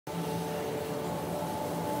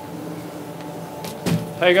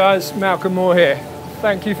Hey guys, Malcolm Moore here.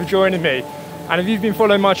 Thank you for joining me. And if you've been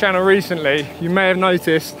following my channel recently, you may have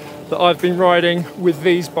noticed that I've been riding with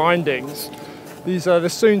these bindings. These are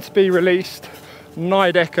the soon to be released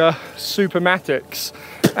Nidecker Supermatics.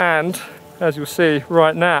 And as you'll see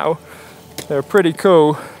right now, they're a pretty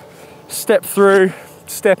cool step through,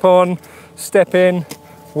 step on, step in,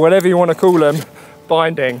 whatever you want to call them,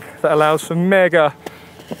 binding that allows for mega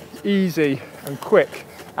easy and quick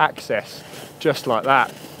access, just like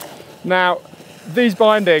that. Now, these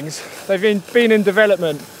bindings, they've been in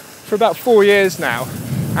development for about 4 years now,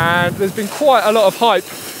 and there's been quite a lot of hype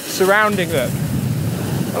surrounding them.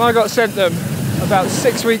 And I got sent them about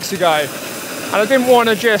 6 weeks ago, and I didn't want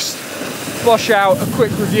to just bosh out a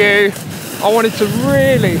quick review. I wanted to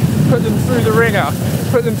really put them through the ringer,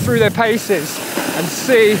 put them through their paces, and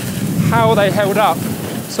see how they held up,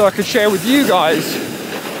 so I could share with you guys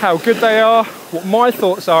how good they are, what my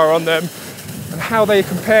thoughts are on them, and how they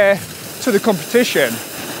compare to the competition,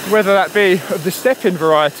 whether that be of the step-in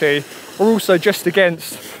variety or also just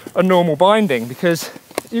against a normal binding, because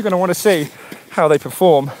you're going to want to see how they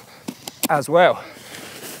perform as well.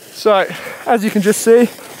 So as you can just see,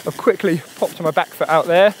 I've quickly popped my back foot out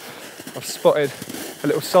there. I've spotted a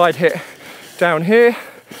little side hit down here,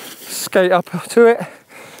 skate up to it,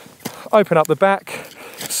 open up the back,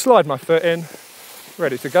 slide my foot in,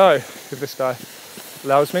 ready to go if this guy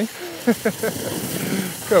allows me.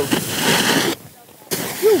 Cool.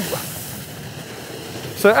 Woo.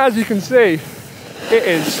 So as you can see, it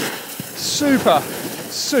is super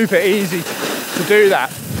easy to do that,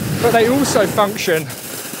 but they also function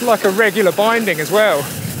like a regular binding as well.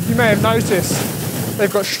 You may have noticed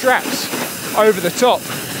they've got straps over the top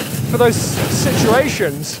for those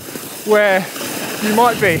situations where you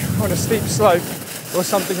might be on a steep slope or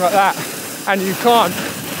something like that, and you can't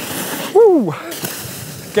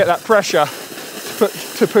get that pressure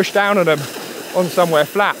to push down on them on somewhere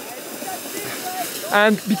flat.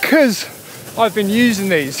 And because I've been using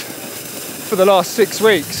these for the last 6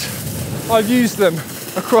 weeks, I've used them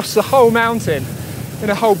across the whole mountain in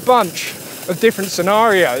a whole bunch of different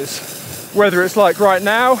scenarios, whether it's like right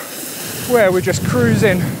now where we're just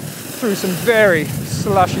cruising through some very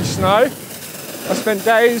slushy snow. I spent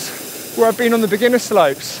days where I've been on the beginner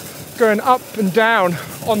slopes, going up and down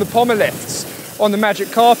on the pommer lifts, on the magic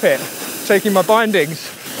carpet, taking my bindings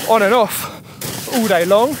on and off all day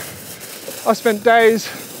long. I spent days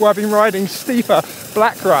where I've been riding steeper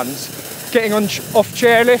black runs, getting on off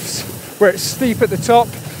chairlifts where it's steep at the top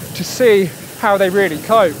to see how they really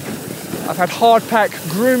cope. I've had hard pack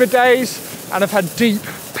groomer days, and I've had deep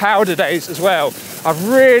powder days as well. I've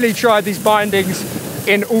really tried these bindings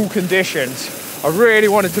in all conditions. I really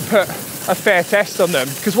wanted to put a fair test on them,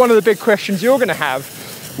 because one of the big questions you're going to have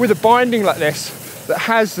with a binding like this that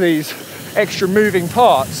has these extra moving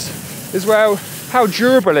parts is, well, how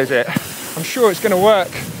durable is it? I'm sure it's going to work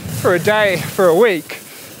for a day, for a week,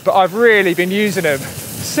 but I've really been using them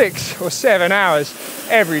 6 or 7 hours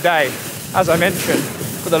every day, as I mentioned,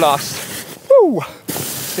 for the last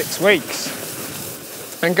 6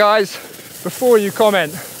 weeks. And guys, before you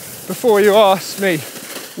comment, before you ask me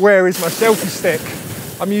where is my selfie stick,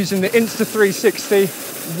 I'm using the Insta360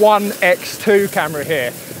 1X2 camera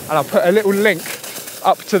here, and I'll put a little link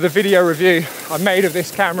up to the video review I made of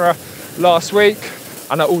this camera last week,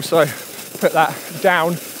 and I'll also put that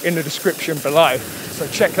down in the description below, so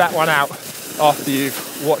check that one out after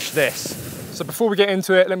you've watched this. So before we get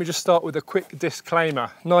into it, let me just start with a quick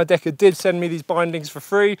disclaimer. Nidecker did send me these bindings for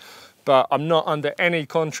free, but I'm not under any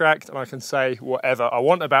contract and I can say whatever I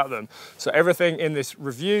want about them. So everything in this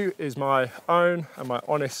review is my own and my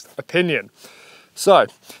honest opinion. So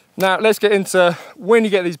now let's get into when you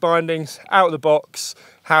get these bindings out of the box,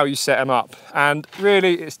 how you set them up. And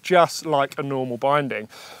really it's just like a normal binding.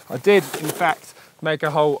 I did in fact make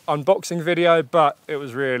a whole unboxing video, but it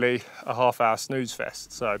was really a half-hour snooze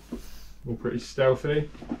fest. So all pretty stealthy.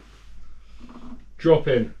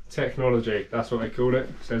 Drop-in technology, that's what they call it.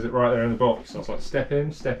 It says it right there in the box. So it's like step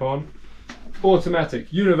in, step on.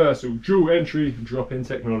 Automatic, universal, dual entry, drop-in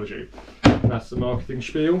technology. That's the marketing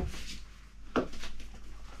spiel. A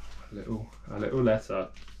little letter.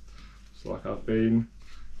 It's like I've been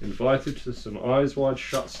invited to some eyes wide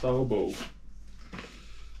shut style ball.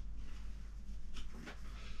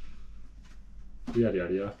 Yada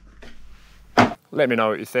yada yada. Let me know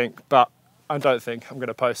what you think, but I don't think I'm going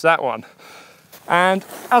to post that one. And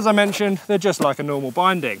as I mentioned, they're just like a normal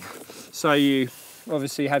binding. So you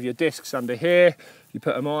obviously have your discs under here, you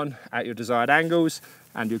put them on at your desired angles,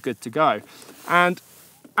 and you're good to go. And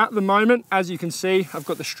at the moment, as you can see, I've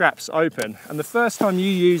got the straps open, and the first time you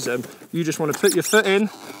use them, you just want to put your foot in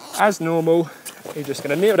as normal you're just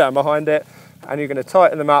going to kneel down behind it and you're going to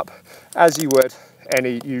tighten them up as you would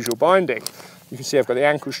any usual binding. You can see I've got the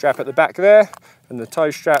ankle strap at the back there and the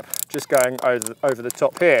toe strap just going over the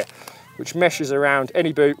top here, which meshes around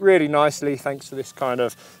any boot really nicely thanks to this kind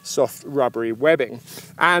of soft rubbery webbing.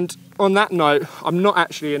 And on that note, I'm not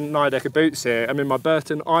actually in Nidecker boots here, I'm in my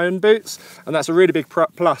Burton iron boots, and that's a really big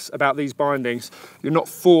plus about these bindings. You're not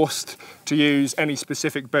forced to use any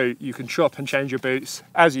specific boot. You can chop and change your boots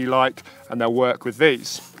as you like and they'll work with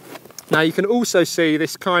these. Now you can also see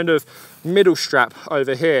this kind of middle strap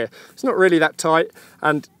over here. It's not really that tight,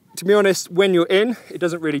 and to be honest, when you're in, it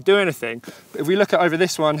doesn't really do anything. But if we look at over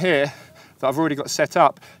this one here that I've already got set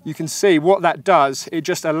up, you can see what that does. It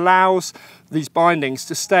just allows these bindings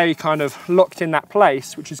to stay kind of locked in that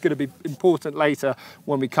place, which is going to be important later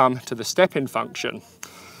when we come to the step-in function.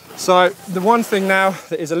 So the one thing now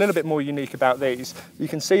that is a little bit more unique about these, you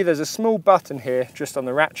can see there's a small button here just on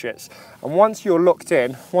the ratchets, and once you're locked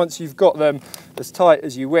in, once you've got them as tight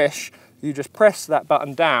as you wish, you just press that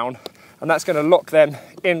button down and that's going to lock them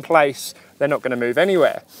in place. They're not going to move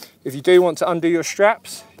anywhere. If you do want to undo your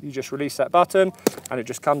straps, you just release that button and it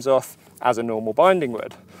just comes off as a normal binding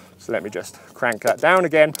would. So let me just crank that down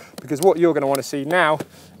again, because what you're going to want to see now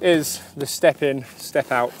is the step in,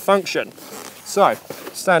 step out function. So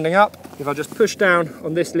standing up, if I just push down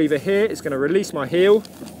on this lever here, it's going to release my heel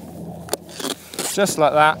just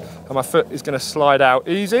like that, and my foot is going to slide out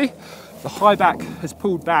easy. The high back has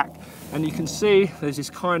pulled back, and you can see there's this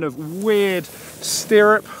kind of weird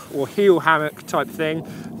stirrup or heel hammock type thing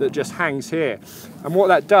that just hangs here. And what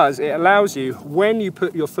that does, it allows you, when you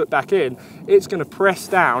put your foot back in, it's going to press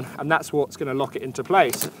down, and that's what's going to lock it into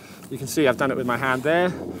place. You can see I've done it with my hand there,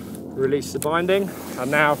 release the binding,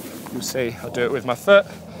 and now you'll see I'll do it with my foot.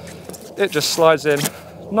 It just slides in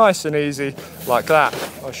nice and easy like that.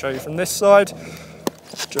 I'll show you from this side.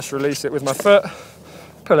 Just release it with my foot,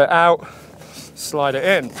 pull it out, slide it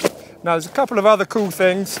in. Now there's a couple of other cool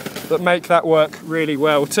things that make that work really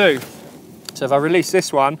well too. So if I release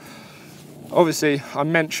this one, obviously I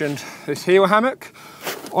mentioned this heel hammock.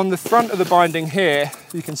 On the front of the binding here,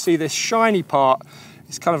 you can see this shiny part.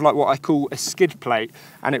 It's kind of like what I call a skid plate,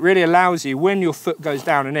 and it really allows you, when your foot goes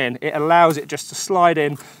down and in, it allows it just to slide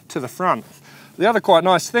in to the front. The other quite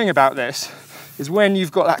nice thing about this is when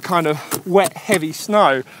you've got that kind of wet, heavy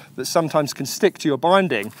snow that sometimes can stick to your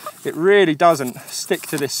binding, it really doesn't stick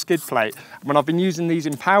to this skid plate. When I've been using these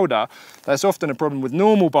in powder, that's often a problem with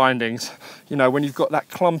normal bindings. You know, when you've got that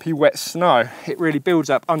clumpy wet snow, it really builds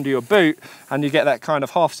up under your boot and you get that kind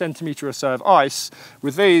of 1/2 centimetre or so of ice.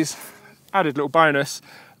 With these, added little bonus,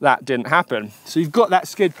 that didn't happen. So you've got that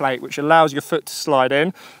skid plate which allows your foot to slide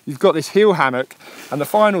in. You've got this heel hammock, and the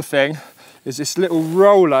final thing is this little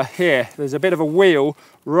roller here. There's a bit of a wheel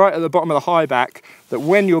right at the bottom of the high back that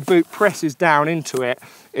when your boot presses down into it,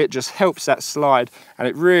 it just helps that slide, and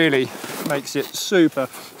it really makes it super,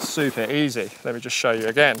 super easy. Let me just show you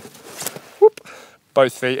again. Whoop,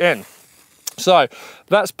 both feet in. So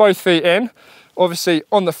that's both feet in. Obviously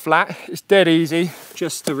on the flat, it's dead easy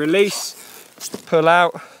just to release, pull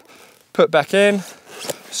out, put back in,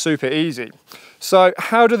 super easy. So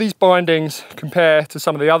how do these bindings compare to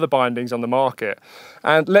some of the other bindings on the market?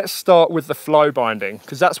 And let's start with the flow binding,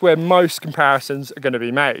 because that's where most comparisons are going to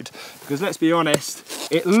be made. Because let's be honest,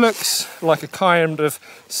 it looks like a kind of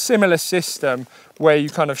similar system where you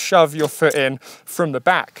kind of shove your foot in from the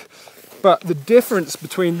back. But the difference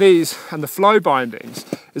between these and the flow bindings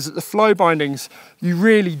is that the flow bindings, you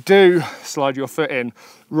really do slide your foot in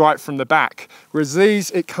right from the back, whereas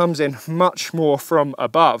these, it comes in much more from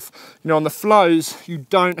above. You know, on the flows, you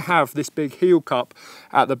don't have this big heel cup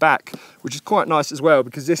at the back, which is quite nice as well,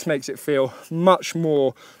 because this makes it feel much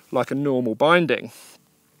more like a normal binding.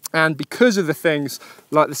 And because of the things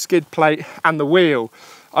like the skid plate and the wheel,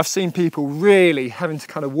 I've seen people really having to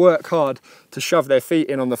kind of work hard to shove their feet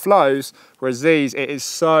in on the flows, whereas these, it is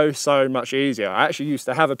so, so much easier. I actually used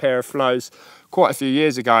to have a pair of flows quite a few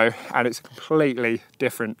years ago, and it's a completely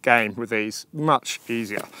different game with these, much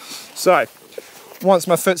easier. So once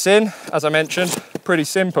my foot's in, as I mentioned, pretty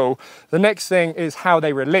simple. The next thing is how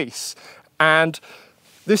they release. And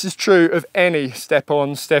this is true of any step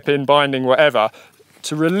on, step in, binding, whatever.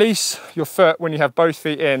 To release your foot when you have both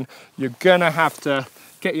feet in, you're gonna have to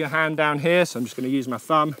get your hand down here, so I'm just going to use my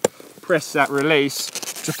thumb, press that release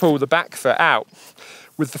to pull the back foot out.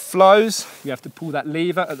 With the flows, you have to pull that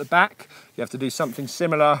lever at the back. You have to do something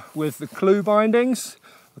similar with the Clew Bindings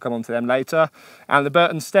I'll come on to them later. And the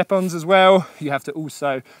Burton Step Ons as well, you have to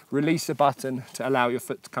also release a button to allow your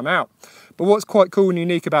foot to come out. But what's quite cool and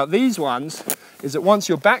unique about these ones is that once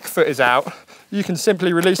your back foot is out, you can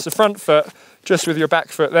simply release the front foot just with your back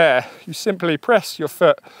foot there. You simply press your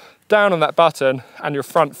foot down on that button and your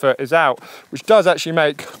front foot is out, which does actually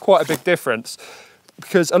make quite a big difference.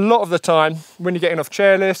 Because a lot of the time, when you're getting off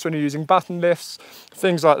chairlifts, when you're using button lifts,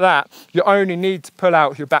 things like that, you only need to pull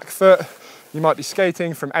out your back foot. You might be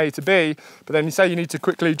skating from A to B, but then you say you need to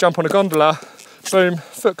quickly jump on a gondola, boom,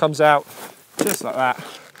 foot comes out, just like that,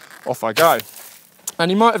 off I go. And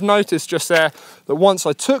you might have noticed just there that once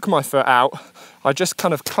I took my foot out, I just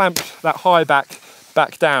kind of clamped that high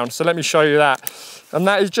back down. So let me show you that. And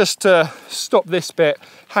that is just to stop this bit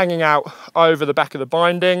hanging out over the back of the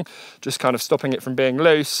binding, just kind of stopping it from being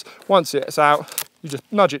loose. Once it's out, you just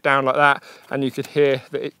nudge it down like that and you could hear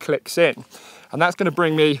that it clicks in. And that's going to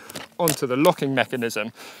bring me onto the locking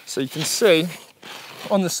mechanism. So you can see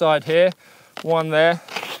on the side here, one there,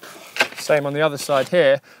 same on the other side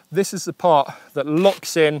here. This is the part that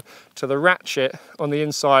locks in to the ratchet on the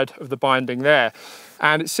inside of the binding there.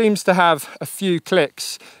 And it seems to have a few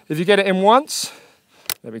clicks. If you get it in once,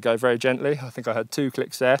 there we go, very gently. I think I had 2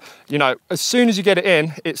 clicks there. You know, as soon as you get it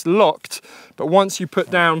in, it's locked. But once you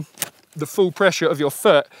put down the full pressure of your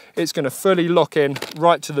foot, it's going to fully lock in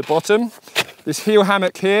right to the bottom. This heel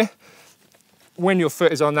hammock here, when your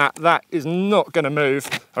foot is on that, that is not going to move.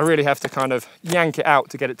 I really have to kind of yank it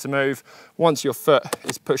out to get it to move. Once your foot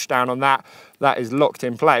is pushed down on that, that is locked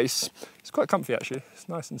in place. It's quite comfy actually. It's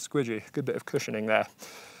nice and squidgy, good bit of cushioning there.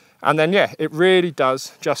 And then yeah, it really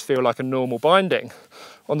does just feel like a normal binding.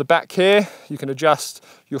 On the back here, you can adjust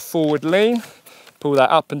your forward lean, pull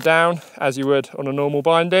that up and down as you would on a normal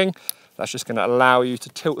binding. That's just going to allow you to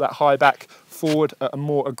tilt that high back forward at a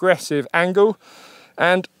more aggressive angle.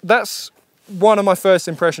 And that's one of my first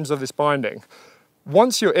impressions of this binding.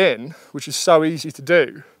 Once you're in, which is so easy to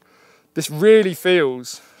do, this really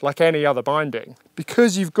feels like any other binding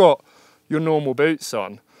because you've got your normal boots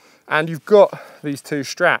on and you've got these 2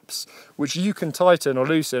 straps which you can tighten or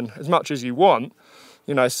loosen as much as you want.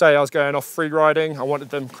 You know, say I was going off free riding, I wanted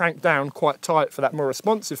them cranked down quite tight for that more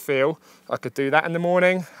responsive feel. I could do that in the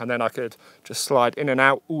morning and then I could just slide in and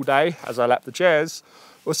out all day as I lap the chairs.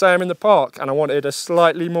 Or say I'm in the park and I wanted a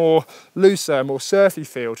slightly more looser, more surfy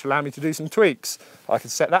feel to allow me to do some tweaks. I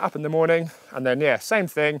could set that up in the morning and then yeah, same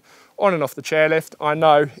thing, on and off the chairlift. I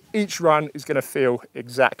know each run is going to feel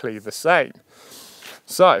exactly the same.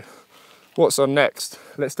 So, what's on next?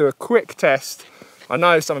 Let's do a quick test. I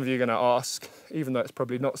know some of you are going to ask, even though it's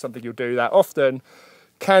probably not something you'll do that often,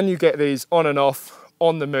 can you get these on and off,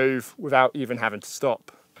 on the move, without even having to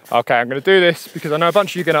stop? Okay, I'm going to do this because I know a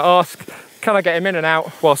bunch of you are going to ask, can I get him in and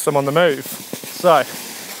out whilst I'm on the move? So,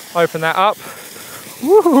 open that up.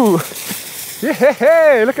 Woo!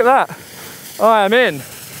 Yeah, look at that. I am in.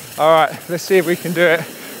 All right, let's see if we can do it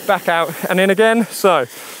back out and in again. So,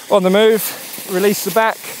 on the move, release the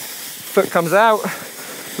back, foot comes out.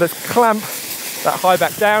 Let's clamp that high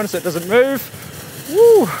back down so it doesn't move.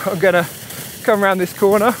 Woo! I'm gonna come around this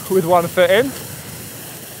corner with one foot in.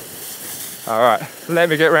 All right, let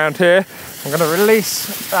me get around here. I'm going to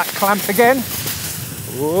release that clamp again.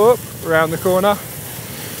 Whoop, around the corner.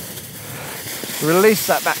 Release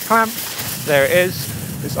that back clamp. There it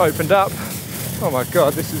is. It's opened up. Oh my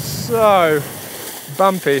God, this is so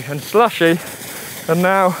bumpy and slushy. And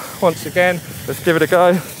now, once again, let's give it a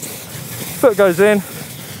go. Foot goes in,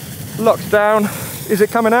 locks down. Is it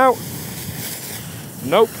coming out?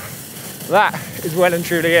 Nope. That is well and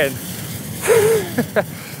truly in.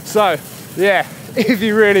 So, yeah, if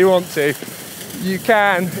you really want to, you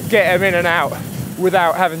can get them in and out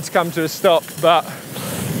without having to come to a stop. But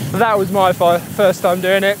that was my first time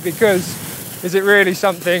doing it, because is it really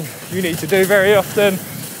something you need to do very often?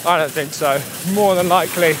 I don't think so. More than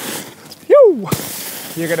likely,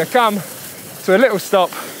 you're gonna come to a little stop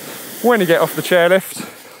when you get off the chairlift.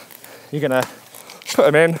 You're gonna put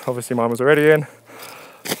them in, obviously mine was already in,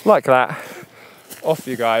 like that, off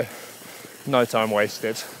you go, no time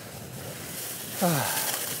wasted.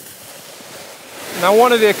 Now,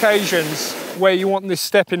 one of the occasions where you want this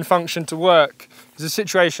step-in function to work is a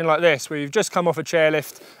situation like this, where you've just come off a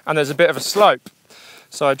chairlift and there's a bit of a slope.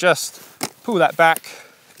 So I just pull that back,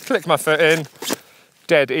 click my foot in,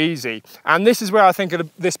 dead easy. And this is where I think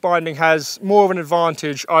this binding has more of an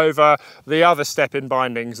advantage over the other step-in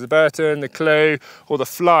bindings, the Burton, the Clew, or the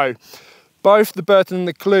Flow. Both the Burton and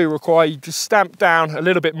the Clew require you to stamp down a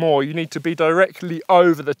little bit more. You need to be directly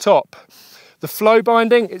over the top. The flow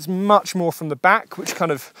binding is much more from the back, which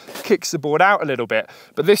kind of kicks the board out a little bit.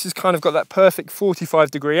 But this has kind of got that perfect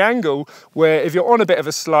 45-degree angle where if you're on a bit of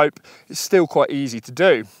a slope, it's still quite easy to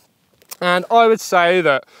do. And I would say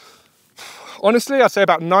that, honestly, I'd say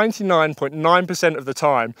about 99.9% of the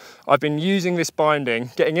time, I've been using this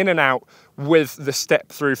binding, getting in and out with the step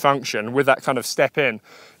through function, with that kind of step in.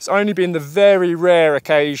 It's only been the very rare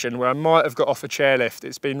occasion where I might have got off a chairlift.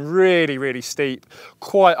 It's been really, really steep,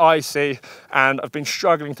 quite icy, and I've been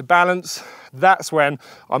struggling to balance. That's when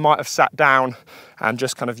I might have sat down and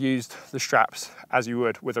just kind of used the straps as you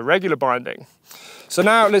would with a regular binding. So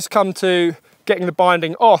now let's come to getting the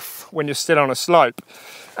binding off when you're still on a slope.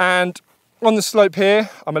 And on the slope here,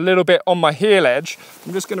 I'm a little bit on my heel edge.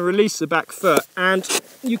 I'm just going to release the back foot, and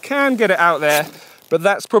you can get it out there, but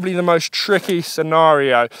that's probably the most tricky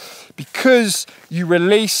scenario because you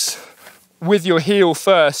release with your heel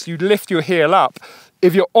first, you lift your heel up.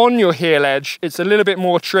 If you're on your heel edge, it's a little bit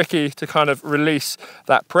more tricky to kind of release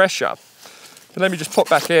that pressure. But let me just pop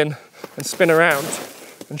back in and spin around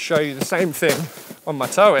and show you the same thing on my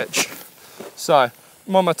toe edge. So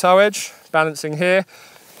I'm on my toe edge, balancing here.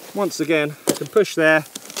 Once again, I can push there,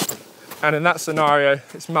 and in that scenario,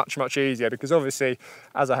 it's much, much easier because obviously,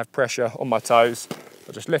 as I have pressure on my toes,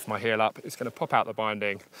 I'll just lift my heel up, it's gonna pop out the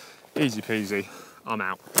binding, easy peasy, I'm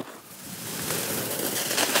out.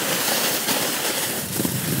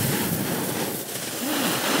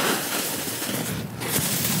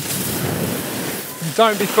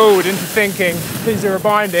 Don't be fooled into thinking these are a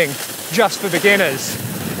binding just for beginners.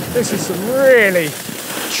 This is some really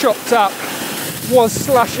chopped up, was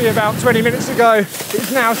slushy about 20 minutes ago.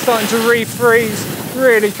 It's now starting to refreeze,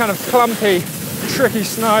 really kind of clumpy, tricky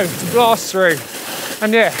snow to blast through.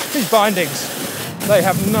 And yeah, these bindings, they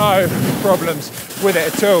have no problems with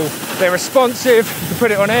it at all. They're responsive, you can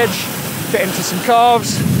put it on edge, get into some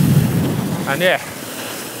carves, and yeah,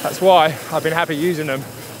 that's why I've been happy using them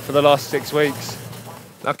for the last 6 weeks.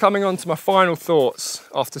 Now coming on to my final thoughts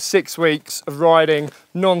after 6 weeks of riding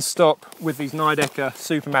non-stop with these Nidecker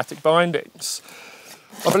Supermatic Bindings.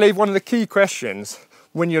 I believe one of the key questions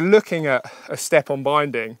when you're looking at a step-on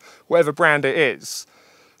binding, whatever brand it is,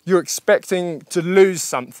 you're expecting to lose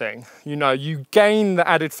something. You know, you gain the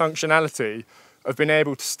added functionality of being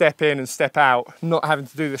able to step in and step out, not having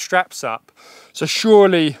to do the straps up. So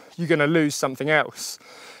surely you're going to lose something else.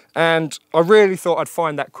 And I really thought I'd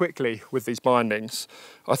find that quickly with these bindings.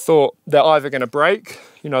 I thought they're either going to break,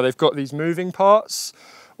 you know, they've got these moving parts,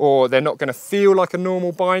 or they're not going to feel like a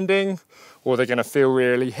normal binding, or they're going to feel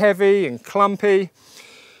really heavy and clumpy.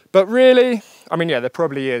 But really, I mean, yeah, there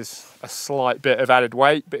probably is a slight bit of added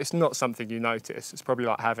weight, but it's not something you notice. It's probably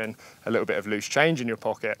like having a little bit of loose change in your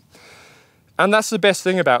pocket. And that's the best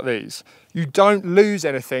thing about these. You don't lose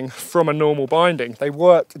anything from a normal binding. They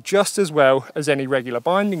work just as well as any regular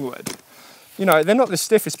binding would. You know, they're not the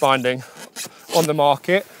stiffest binding on the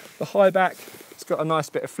market. The high back, it's got a nice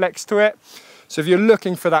bit of flex to it. So if you're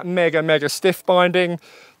looking for that mega stiff binding,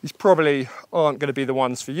 these probably aren't going to be the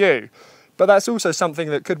ones for you. But that's also something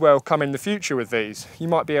that could well come in the future with these. You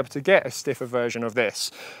might be able to get a stiffer version of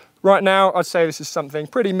this. Right now, I'd say this is something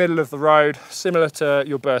pretty middle of the road, similar to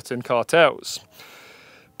your Burton cartels.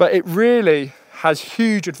 But it really has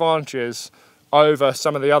huge advantages over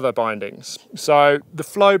some of the other bindings. So the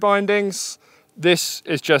flow bindings, this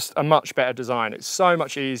is just a much better design. It's so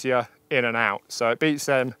much easier in and out. So it beats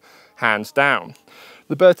them hands down.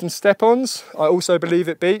 The Burton Step-Ons, I also believe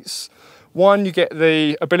it beats. One, you get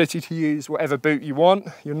the ability to use whatever boot you want.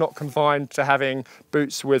 You're not confined to having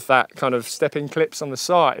boots with that kind of stepping clips on the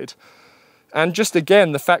side. And just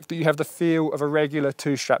again, the fact that you have the feel of a regular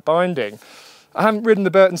two-strap binding. I haven't ridden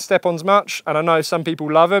the Burton Step-Ons much, and I know some people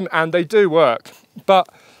love them, and they do work. But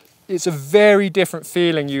it's a very different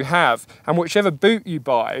feeling you have. And whichever boot you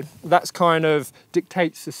buy, that's kind of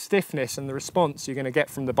dictates the stiffness and the response you're going to get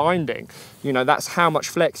from the binding. You know, that's how much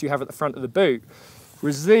flex you have at the front of the boot.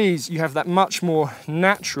 Whereas these, you have that much more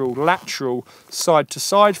natural, lateral,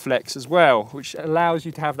 side-to-side flex as well, which allows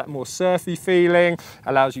you to have that more surfy feeling,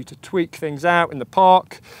 allows you to tweak things out in the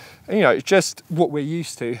park. And, you know, it's just what we're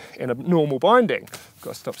used to in a normal binding. I've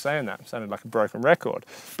got to stop saying that, I'm sounding like a broken record.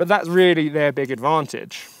 But that's really their big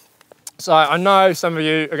advantage. So I know some of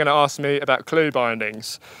you are going to ask me about Clew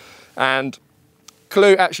Bindings. And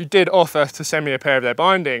Clew actually did offer to send me a pair of their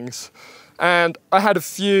bindings. And I had a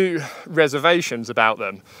few reservations about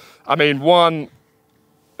them. I mean, one,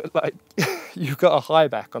 like, you've got a high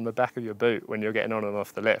back on the back of your boot when you're getting on and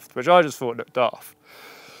off the lift, which I just thought looked off.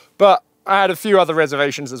 But I had a few other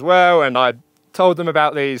reservations as well, and I told them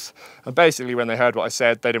about these, and basically when they heard what I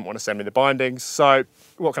said, they didn't want to send me the bindings. So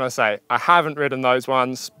what can I say? I haven't ridden those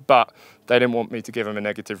ones, but they didn't want me to give them a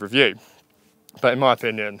negative review. But in my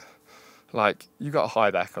opinion, like, you got a high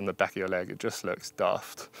back on the back of your leg, it just looks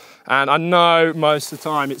daft. And I know most of the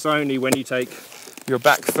time it's only when you take your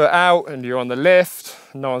back foot out and you're on the lift,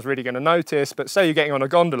 no one's really going to notice, but say you're getting on a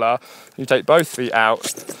gondola, you take both feet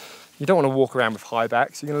out, you don't want to walk around with high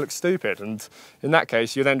backs, you're going to look stupid. And in that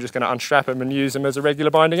case, you're then just going to unstrap them and use them as a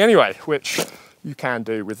regular binding anyway, which you can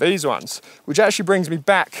do with these ones. Which actually brings me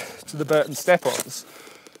back to the Burton Step-Ons.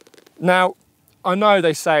 Now, I know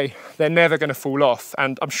they say they're never going to fall off,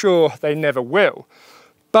 and I'm sure they never will,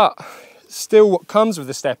 but still what comes with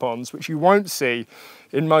the Step-Ons, which you won't see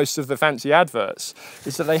in most of the fancy adverts,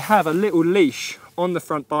 is that they have a little leash on the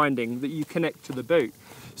front binding that you connect to the boot,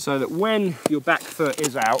 so that when your back foot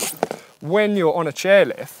is out, when you're on a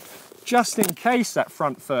chairlift, just in case that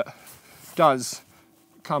front foot does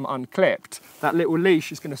come unclipped, that little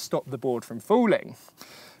leash is going to stop the board from falling.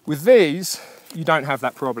 With these, you don't have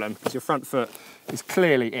that problem because your front foot is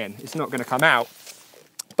clearly in. It's not going to come out.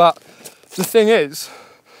 But the thing is,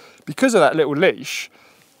 because of that little leash,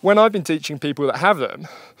 when I've been teaching people that have them,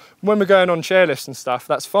 when we're going on chairlifts and stuff,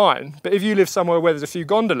 that's fine. But if you live somewhere where there's a few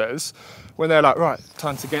gondolas, when they're like, right,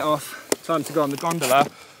 time to get off, time to go on the gondola,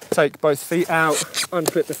 take both feet out,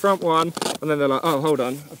 unclip the front one, and then they're like, oh, hold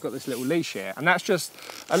on, I've got this little leash here. And that's just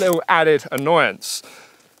a little added annoyance.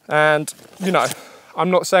 And, you know, I'm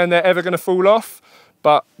not saying they're ever going to fall off,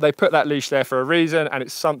 but they put that leash there for a reason, and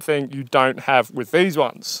it's something you don't have with these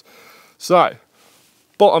ones. So,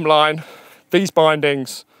 bottom line, these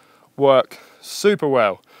bindings work super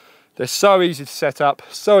well. They're so easy to set up,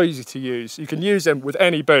 so easy to use. You can use them with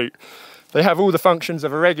any boot. They have all the functions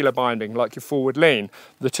of a regular binding, like your forward lean,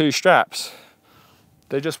 the two straps.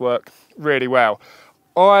 They just work really well.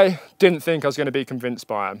 I didn't think I was going to be convinced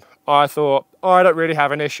by them. I thought, I don't really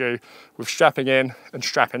have an issue with strapping in and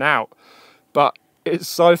strapping out. But it's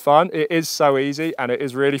so fun, it is so easy, and it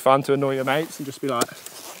is really fun to annoy your mates and just be like,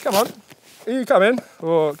 come on, are you coming?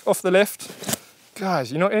 Or off the lift?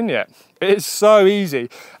 Guys, you're not in yet. It is so easy.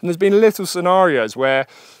 And there's been little scenarios where,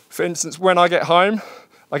 for instance, when I get home,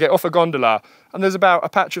 I get off a gondola and there's about a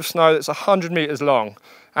patch of snow that's 100 meters long.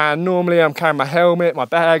 And normally I'm carrying my helmet, my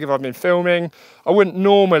bag if I've been filming. I wouldn't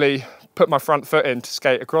normally put my front foot in to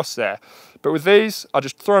skate across there. But with these, I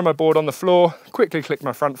just throw my board on the floor, quickly click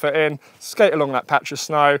my front foot in, skate along that patch of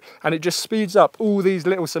snow, and it just speeds up all these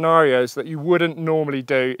little scenarios that you wouldn't normally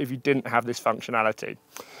do if you didn't have this functionality.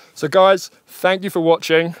 So guys, thank you for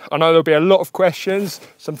watching. I know there'll be a lot of questions,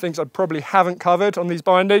 some things I probably haven't covered on these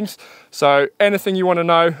bindings. So anything you want to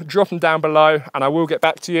know, drop them down below and I will get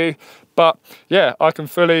back to you. But yeah, I can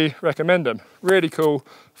fully recommend them. Really cool,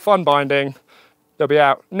 fun binding. They'll be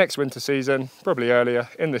out next winter season, probably earlier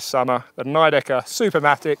in this summer. The Nidecker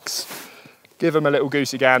Supermatics. Give them a little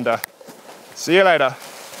goosey gander. See you later.